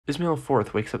Ismail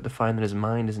Fourth wakes up to find that his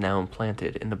mind is now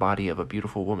implanted in the body of a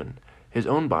beautiful woman. His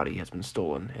own body has been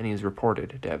stolen, and he is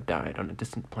reported to have died on a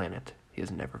distant planet he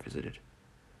has never visited.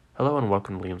 Hello and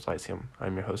welcome to Liam's Lyceum.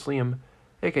 I'm your host Liam,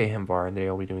 aka Hembar, and today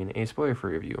I'll be doing a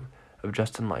spoiler-free review of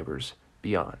Justin Leiber's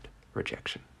Beyond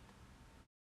Rejection.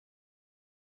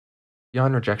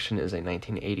 Beyond Rejection is a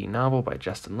 1980 novel by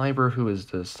Justin Leiber, who is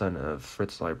the son of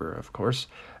Fritz Leiber, of course.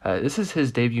 This is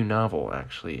his debut novel,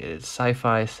 actually. It is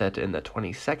sci-fi set in the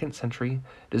 22nd century.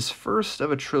 It is first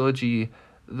of a trilogy,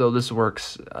 though this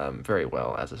works very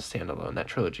well as a standalone. That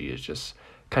trilogy is just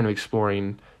kind of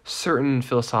exploring certain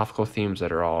philosophical themes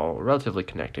that are all relatively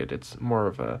connected. It's more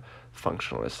of a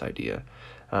functionalist idea.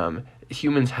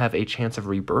 Humans have a chance of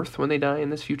rebirth when they die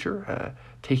in this future.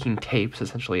 Taking tapes,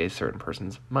 essentially a certain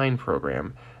person's mind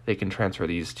program, they can transfer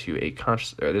these to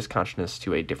this consciousness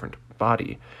to a different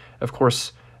body. Of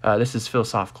course, this is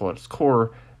philosophical at its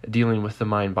core, dealing with the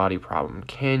mind-body problem.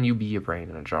 Can you be a brain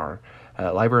in a jar?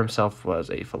 Leiber himself was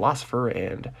a philosopher,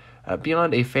 and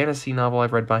beyond a fantasy novel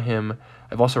I've read by him,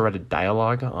 I've also read a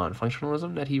dialogue on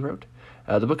functionalism that he wrote.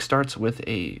 The book starts with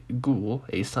a ghoul,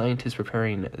 a scientist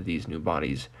preparing these new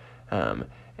bodies,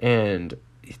 and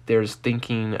there's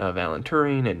thinking of Alan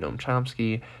Turing and Noam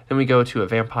Chomsky. Then we go to a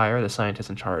vampire, the scientist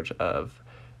in charge of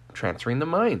transferring the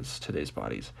minds to these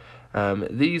bodies.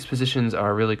 These positions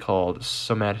are really called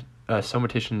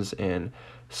somaticians and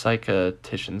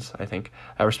psychoticians, I think,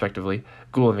 respectively.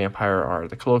 Ghoul and vampire are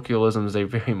the colloquialisms. They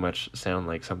very much sound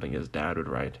like something his dad would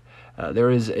write.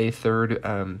 There is a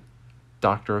third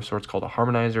doctor of sorts called a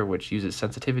harmonizer, which uses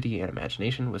sensitivity and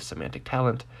imagination with semantic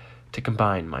talent to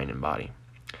combine mind and body.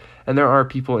 And there are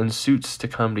people in suits to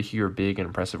come to hear big and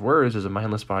impressive words as a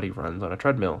mindless body runs on a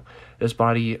treadmill. This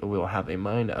body will have a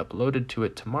mind uploaded to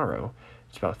it tomorrow.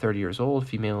 It's about 30 years old,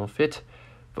 female, fit,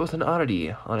 but with an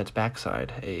oddity on its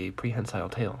backside, a prehensile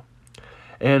tail.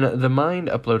 And the mind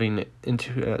uploading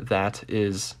into that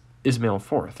is Ismail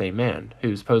Fourth, a man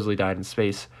who supposedly died in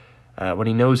space when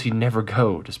he knows he'd never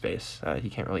go to space. He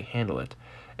can't really handle it.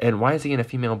 And why is he in a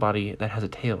female body that has a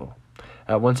tail?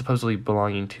 One supposedly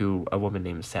belonging to a woman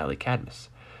named Sally Cadmus.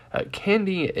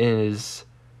 Candy is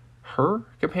her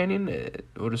companion.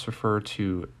 We'll just refer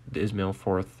to the Ismail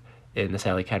Fourth in the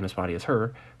Sally Cadmus body as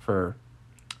her for,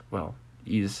 well,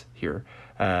 ease here.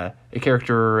 A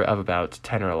character of about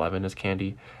 10 or 11 is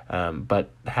Candy, but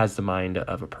has the mind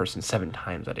of a person 7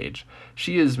 times that age.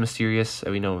 She is mysterious.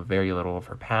 We know very little of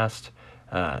her past.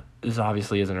 This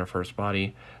obviously isn't her first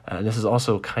body. This is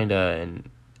also kind of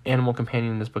an animal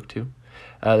companion in this book, too.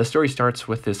 The story starts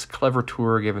with this clever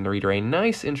tour giving the reader a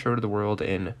nice intro to the world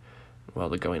and, well,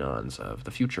 the going-ons of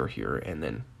the future here, and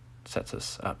then sets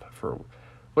us up for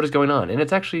what is going on. And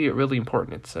it's actually really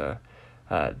important. It's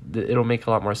it'll make a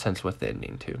lot more sense with the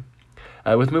ending, too.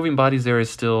 With moving bodies, there is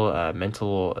still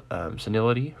mental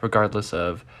senility, regardless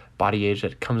of body age,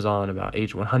 that comes on about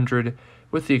age 100,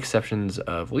 with the exceptions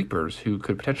of leapers, who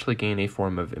could potentially gain a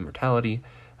form of immortality,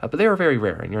 but they are very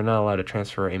rare, and you're not allowed to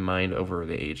transfer a mind over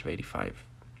the age of 85.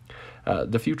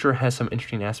 The future has some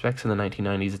interesting aspects. In the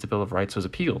 1990s, its Bill of Rights was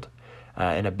appealed,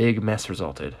 and a big mess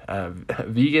resulted.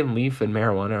 Vegan, leaf, and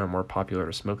marijuana are more popular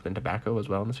to smoke than tobacco as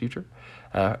well in the future.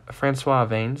 Francois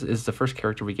Vaines is the first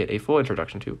character we get a full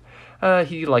introduction to.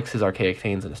 He likes his archaic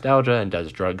things and nostalgia and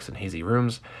does drugs in hazy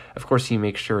rooms. Of course, he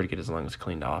makes sure to get his lungs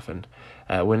cleaned off. And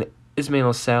when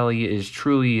Ismail Sally is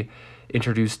truly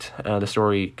introduced, the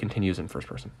story continues in first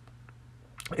person.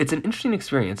 It's an interesting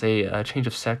experience, a change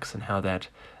of sex, and how that,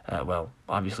 well,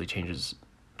 obviously changes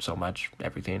so much,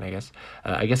 everything, I guess.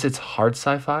 I guess it's hard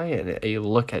sci-fi and a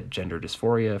look at gender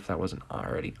dysphoria, if that wasn't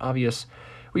already obvious.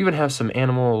 We even have some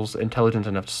animals intelligent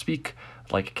enough to speak,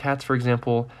 like cats, for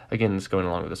example. Again, it's going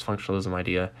along with this functionalism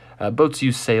idea. Boats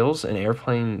use sails, and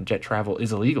airplane jet travel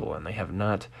is illegal, and they have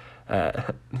not...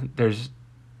 there's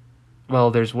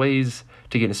ways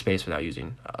to get into space without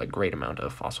using a great amount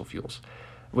of fossil fuels,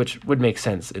 which would make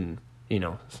sense in,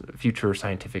 future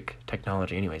scientific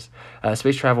technology anyways.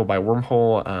 Space travel by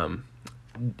wormhole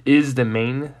is the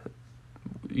main,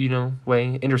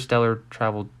 way. Interstellar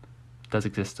travel does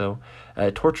exist, though.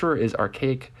 Torture is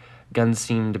archaic. Guns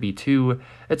seem to be too.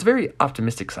 It's very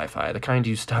optimistic sci-fi, the kind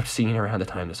you stopped seeing around the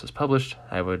time this was published,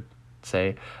 I would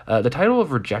say. The title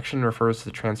of Rejection refers to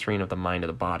the transferring of the mind to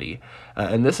the body,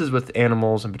 and this is with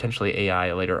animals and potentially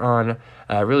AI later on.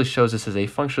 Really shows this as a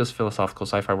functionalist philosophical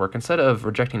sci-fi work. Instead of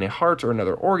rejecting a heart or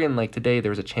another organ like today,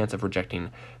 there's a chance of rejecting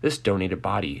this donated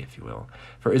body, if you will.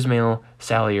 For Ismail,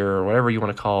 Sally, or whatever you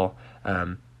want to call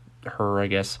her, I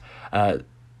guess,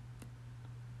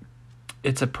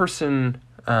 it's a person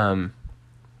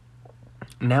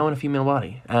now in a female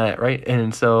body, right?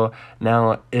 And so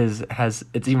now it's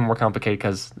even more complicated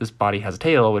because this body has a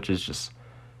tail, which is just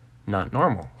not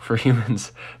normal for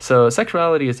humans. So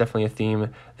sexuality is definitely a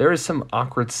theme. There is some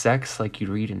awkward sex, like you'd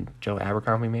read in Joe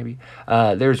Abercrombie, maybe.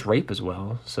 There's rape as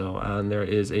well. So there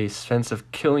is a sense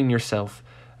of killing yourself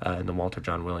in the Walter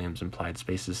John Williams implied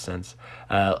spaces sense.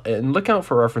 And look out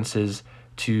for references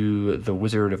to the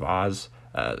Wizard of Oz,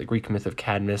 the Greek myth of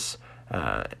Cadmus,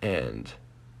 and,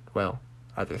 well,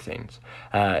 other things.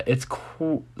 It's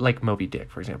like Moby Dick,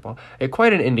 for example.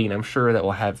 Quite an ending, I'm sure, that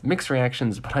will have mixed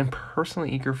reactions, but I'm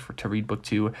personally eager to read book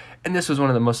 2, and this was one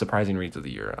of the most surprising reads of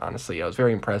the year, honestly. I was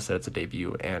very impressed that it's a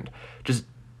debut, and just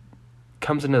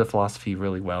comes into the philosophy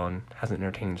really well and has an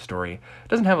entertaining story. It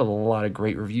doesn't have a lot of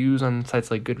great reviews on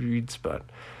sites like Goodreads, but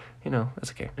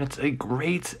it's okay. It's a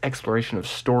great exploration of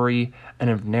story and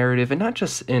of narrative, and not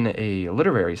just in a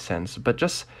literary sense, but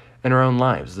just in our own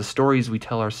lives, the stories we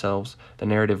tell ourselves, the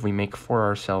narrative we make for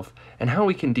ourselves, and how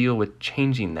we can deal with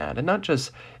changing that, and not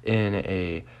just in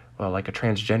like a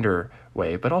transgender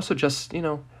way, but also just,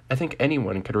 I think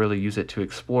anyone could really use it to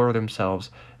explore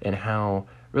themselves and how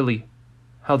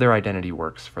their identity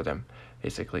works for them,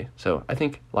 basically. So I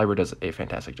think Leiber does a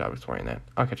fantastic job exploring that.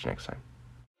 I'll catch you next time.